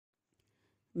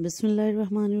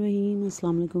बिस्मिल्लाहिर्रहमानिर्रहीम।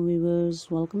 अस्सलाम वालेकुम viewers,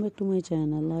 welcome back to my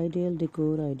channel ideal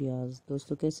decor ideas.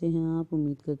 दोस्तों कैसे हैं आप?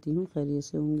 उम्मीद करती हूँ खैरियत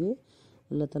से होंगे।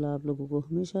 अल्लाह ताला आप लोगों को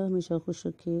हमेशा हमेशा खुश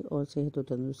रखे और सेहत और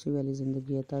तंदुरुस्ती वाली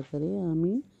ज़िंदगी अता करे,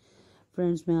 आमीन।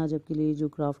 फ्रेंड्स, मैं आज आपके लिए जो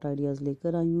क्राफ्ट आइडियाज़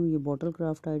लेकर आई हूँ, ये बॉटल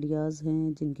क्राफ्ट आइडियाज़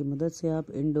हैं, जिनकी मदद से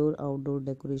आप इंडोर आउटडोर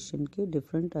डेकोरेशन के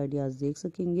डिफरेंट आइडियाज़ देख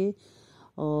सकेंगे।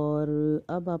 और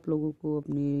अब आप लोगों को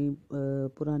अपनी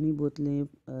पुरानी बोतलें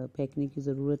फेंकने की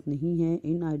ज़रूरत नहीं है।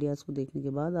 इन आइडियाज़ को देखने के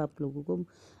बाद आप लोगों को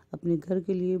अपने घर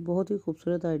के लिए बहुत ही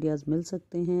खूबसूरत आइडियाज़ मिल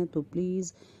सकते हैं। तो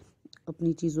प्लीज़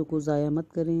अपनी चीज़ों को ज़ाया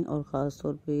मत करें, और ख़ास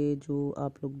तौर पे जो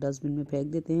आप लोग डस्टबिन में फेंक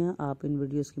देते हैं, आप इन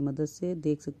वीडियोस की मदद से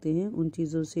देख सकते हैं। उन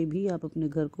चीज़ों से भी आप अपने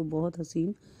घर को बहुत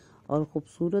हसीन और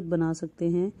ख़ूबसूरत बना सकते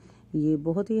हैं। ये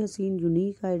बहुत ही हसीन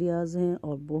यूनिक आइडियाज़ हैं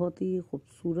और बहुत ही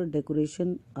खूबसूरत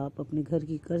डेकोरेशन आप अपने घर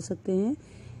की कर सकते हैं।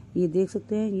 ये देख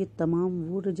सकते हैं, ये तमाम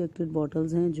वो रिजेक्टेड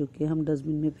बॉटल्स हैं जो कि हम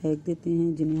डस्टबिन में फेंक देते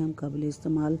हैं, जिन्हें हम काबिल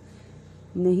इस्तेमाल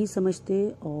नहीं समझते।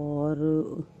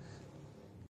 और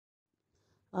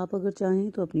आप अगर चाहें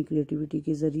तो अपनी क्रिएटिविटी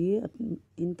के ज़रिए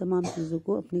इन तमाम चीज़ों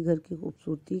को अपने घर की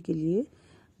खूबसूरती के लिए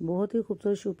बहुत ही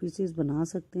खूबसूरत शो पीसेस बना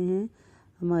सकते हैं।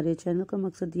 हमारे चैनल का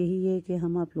मकसद यही है कि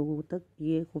हम आप लोगों तक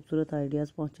ये खूबसूरत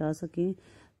आइडियाज़ पहुंचा सकें,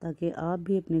 ताकि आप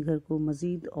भी अपने घर को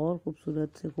मज़ीद और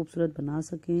खूबसूरत से खूबसूरत बना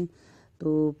सकें।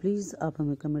 तो प्लीज़ आप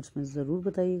हमें कमेंट्स में ज़रूर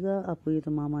बताइएगा आपको ये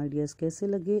तमाम आइडियाज़ कैसे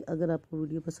लगे। अगर आपको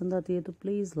वीडियो पसंद आती है तो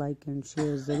प्लीज़ लाइक एंड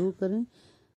शेयर ज़रूर करें।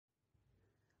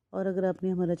 और अगर आपने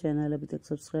हमारा चैनल अभी तक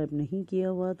सब्सक्राइब नहीं किया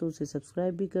हुआ तो उसे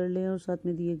सब्सक्राइब भी कर लें और साथ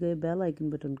में दिए गए बेल आइकन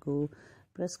बटन को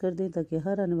प्रेस कर दें, ताकि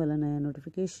हर आने वाला नया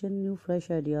notification, new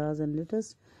fresh ideas and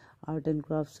latest art and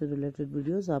craft से रिलेटेड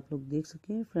वीडियोस आप लोग देख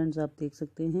सकें। फ्रेंड्स, आप देख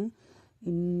सकते हैं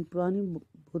इन पुरानी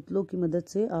बोतलों की मदद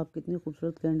से आप कितने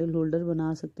खूबसूरत कैंडल होल्डर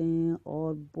बना सकते हैं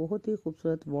और बहुत ही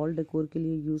खूबसूरत वॉल डेकोर के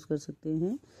लिए यूज़ कर सकते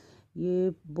हैं।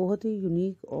 ये बहुत ही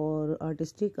यूनिक और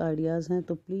आर्टिस्टिक आइडियाज़ हैं।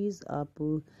 तो प्लीज़ आप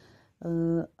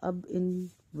अब इन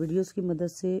वीडियोस की मदद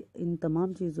से इन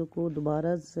तमाम चीज़ों को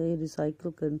दोबारा से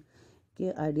रिसाइकल कर के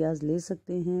आइडियाज़ ले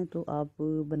सकते हैं। तो आप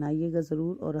बनाइएगा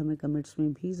ज़रूर और हमें कमेंट्स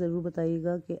में भी ज़रूर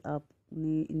बताइएगा कि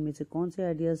आपने इनमें से कौन से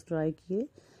आइडियाज़ ट्राई किए,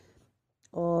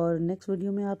 और नेक्स्ट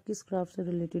वीडियो में आप किस क्राफ्ट से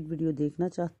रिलेटेड वीडियो देखना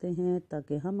चाहते हैं,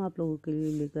 ताकि हम आप लोगों के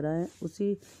लिए लेकर आएँ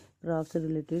उसी क्राफ्ट से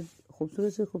रिलेटेड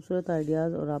खूबसूरत से खूबसूरत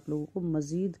आइडियाज़, और आप लोगों को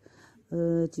मज़ीद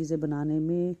चीज़ें बनाने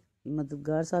में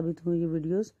मददगार साबित हुई ये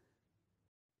वीडियोज़।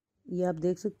 ये आप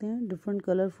देख सकते हैं डिफरेंट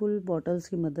कलरफुल बॉटल्स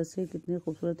की मदद से कितने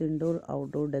खूबसूरत इंडोर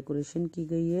आउटडोर डेकोरेशन की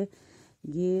गई है।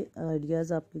 ये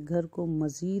आइडियाज़ आपके घर को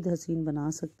मज़ीद हसीन बना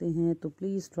सकते हैं। तो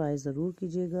प्लीज़ ट्राई ज़रूर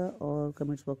कीजिएगा और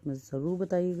कमेंट्स बॉक्स में ज़रूर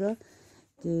बताइएगा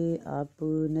कि आप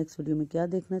नेक्स्ट वीडियो में क्या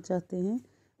देखना चाहते हैं।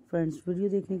 फ्रेंड्स, वीडियो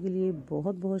देखने के लिए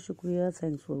बहुत बहुत शुक्रिया।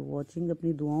 Thanks for watching.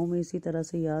 अपनी दुआओं में इसी तरह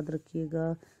से याद रखिएगा।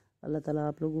 अल्लाह ताला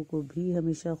आप लोगों को भी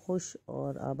हमेशा खुश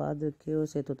और आबाद रखे और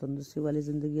सेहत और तंदुरुस्ती वाली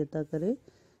ज़िंदगी अता करे।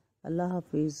 अल्लाह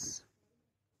हाफिज़।